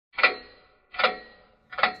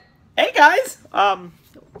Um,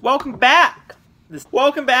 welcome back.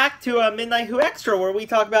 Welcome back to Midnight Who Extra, where we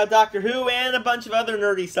talk about Doctor Who and a bunch of other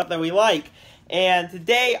nerdy stuff that we like. And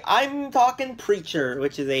today I'm talking Preacher,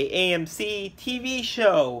 which is a AMC TV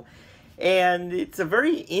show. And it's a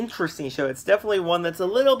very interesting show. It's definitely one that's a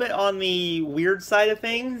little bit on the weird side of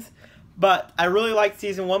things. But I really liked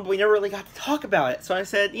Season 1, but we never really got to talk about it. So I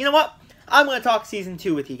said, you know what? I'm going to talk Season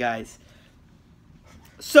 2 with you guys.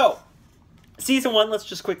 So, Season 1, let's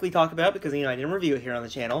just quickly talk about, because, I didn't review it here on the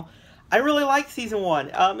channel. I really liked Season 1.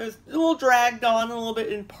 It was a little dragged on a little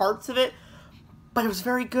bit in parts of it, but it was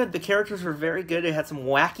very good. The characters were very good. It had some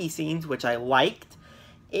wacky scenes, which I liked.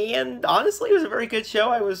 And, honestly, it was a very good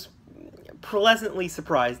show. I was pleasantly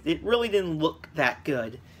surprised. It really didn't look that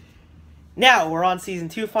good. Now, we're on Season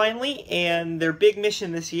 2 finally, and their big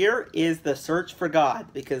mission this year is the search for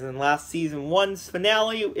God, because in last Season 1's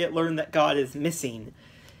finale, it learned that God is missing.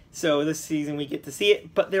 So this season we get to see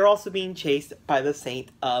it, but they're also being chased by the Saint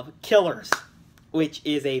of Killers, which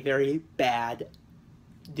is a very bad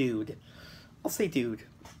dude. I'll say dude.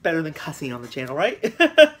 Better than cussing on the channel, right?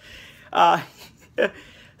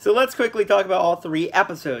 So let's quickly talk about all 3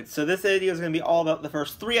 episodes. So this video is going to be all about the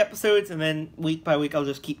first 3 episodes, and then week by week I'll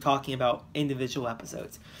just keep talking about individual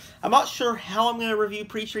episodes. I'm not sure how I'm going to review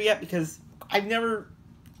Preacher yet, because I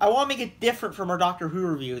want to make it different from our Doctor Who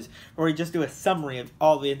reviews, where we just do a summary of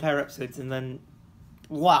all the entire episodes and then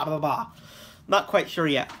blah, blah, blah. Not quite sure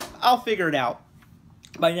yet. I'll figure it out.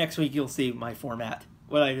 By next week, you'll see my format,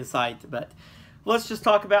 what I decide. But let's just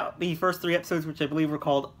talk about the first 3 episodes, which I believe were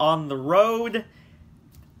called On the Road,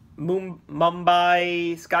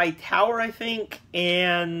 Mumbai Sky Tower, I think,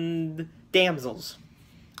 and Damsels.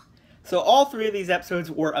 So all 3 of these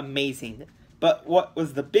episodes were amazing. But what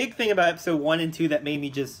was the big thing about episode 1 and 2 that made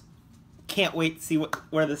me just can't wait to see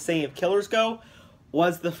where the Saint of Killers go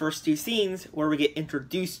was the first 2 scenes where we get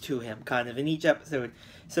introduced to him, kind of, in each episode.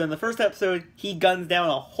 So in the first episode, he guns down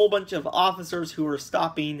a whole bunch of officers who were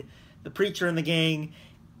stopping the Preacher and the gang,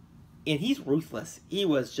 and he's ruthless. He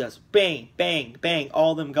was just bang, bang, bang,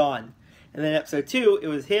 all of them gone. And then episode 2, it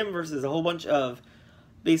was him versus a whole bunch of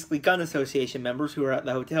basically gun association members who were at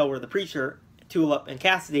the hotel where the Preacher, Tulip, and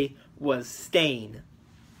Cassidy was staying.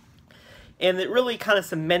 And it really kind of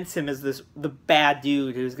cements him as the bad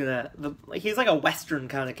dude who's he's like a Western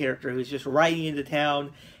kind of character who's just riding into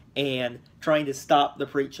town and trying to stop the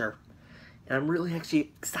Preacher. And I'm really actually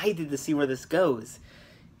excited to see where this goes,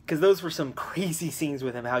 because those were some crazy scenes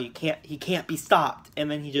with him, how he can't be stopped, and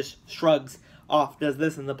then he just shrugs off, does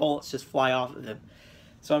this, and the bullets just fly off of him.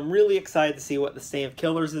 So I'm really excited to see what the Saint of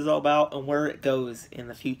Killers is all about and where it goes in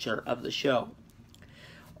the future of the show.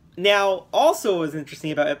 Now, also what was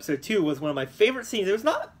interesting about episode 2 was one of my favorite scenes. It was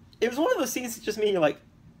one of those scenes that just made you like,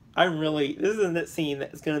 this isn't that scene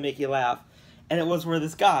that's going to make you laugh. And it was where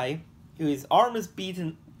this guy, whose arm is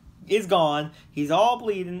beaten, is gone, he's all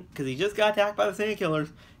bleeding, because he just got attacked by the Saint of Killers,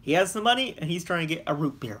 he has some money, and he's trying to get a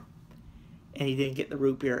root beer. And he didn't get the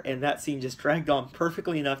root beer, and that scene just dragged on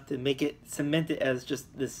perfectly enough to make it, cement it as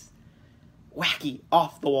just this wacky,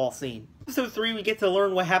 off-the-wall scene. Episode 3, we get to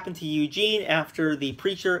learn what happened to Eugene after the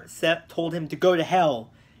Preacher told him to go to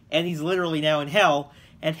hell. And he's literally now in hell.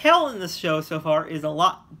 And hell in this show so far is a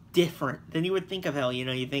lot different than you would think of hell.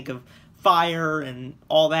 You think of fire and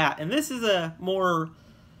all that. And this is a more,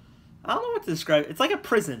 I don't know what to describe it. It's like a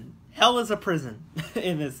prison. Hell is a prison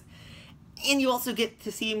in this. And you also get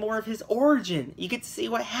to see more of his origin. You get to see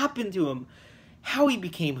what happened to him. How he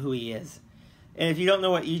became who he is. And if you don't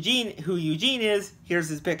know who Eugene is, here's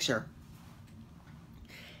his picture.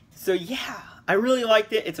 So yeah, I really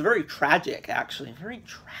liked it. It's a very tragic, actually, very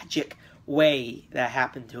tragic way that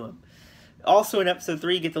happened to him. Also in episode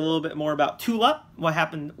 3, you get a little bit more about Tulip, what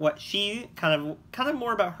happened, what she, kind of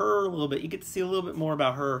more about her a little bit. You get to see a little bit more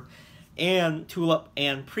about her and Tulip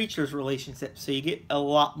and Preacher's relationship. So you get a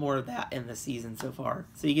lot more of that in the season so far.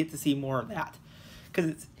 So you get to see more of that. Because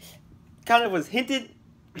it's kind of was hinted.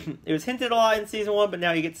 It was hinted a lot in season 1, but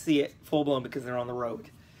now you get to see it full-blown because they're on the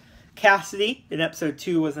road. Cassidy in episode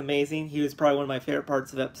 2 was amazing. He was probably one of my favorite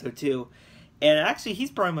parts of episode 2. And actually, he's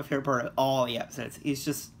probably my favorite part of all the episodes. He's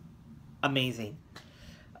just amazing.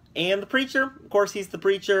 And the Preacher, of course, he's the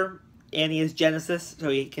Preacher. And he is Genesis, so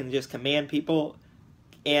he can just command people.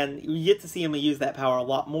 And you get to see him use that power a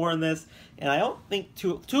lot more in this. And I don't think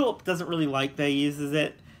Tulip doesn't really like that he uses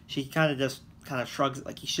it. She kind of shrugs it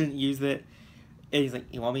like he shouldn't use it. And he's like,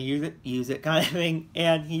 you want me to use it? Use it, kind of thing.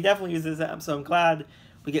 And he definitely uses that, so I'm glad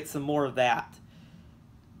we get some more of that.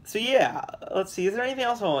 So yeah, let's see. Is there anything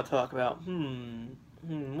else I want to talk about?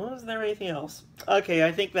 Was there anything else? Okay,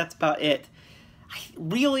 I think that's about it. I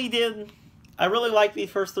really did I really like these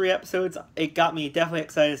first 3 episodes. It got me definitely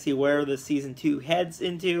excited to see where the season 2 heads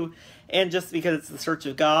into, and just because it's the search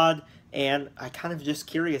of God, and I kind of just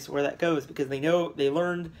curious where that goes, because they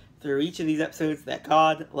learned through each of these episodes that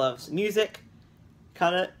God loves music,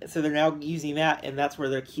 so they're now using that, and that's where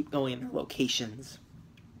they keep going in their locations.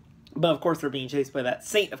 But of course they're being chased by that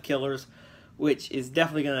Saint of Killers, which is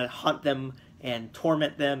definitely going to hunt them and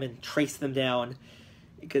torment them and trace them down,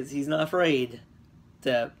 because he's not afraid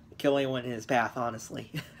to kill anyone in his path,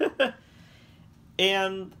 honestly.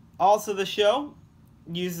 And also the show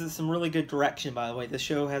uses some really good direction, by the way. The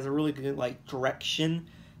show has a really good direction,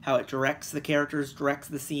 how it directs the characters, directs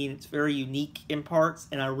the scene. It's very unique in parts,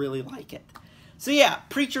 and I really like it. So yeah,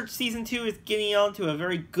 Preacher Season 2 is getting on to a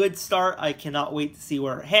very good start. I cannot wait to see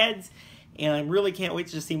where it heads, and I really can't wait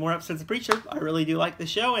to just see more episodes of Preacher. I really do like the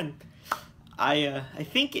show, and I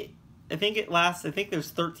think it lasts, I think there's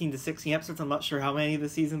 13 to 16 episodes. I'm not sure how many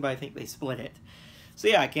this season, but I think they split it. So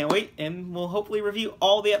yeah, I can't wait, and we'll hopefully review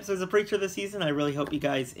all the episodes of Preacher this season. I really hope you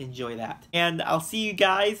guys enjoy that. And I'll see you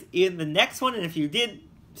guys in the next one, and if you did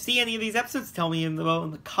see any of these episodes, tell me in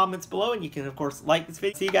the comments below, and you can, of course, like this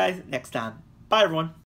video. See you guys next time. Bye, everyone.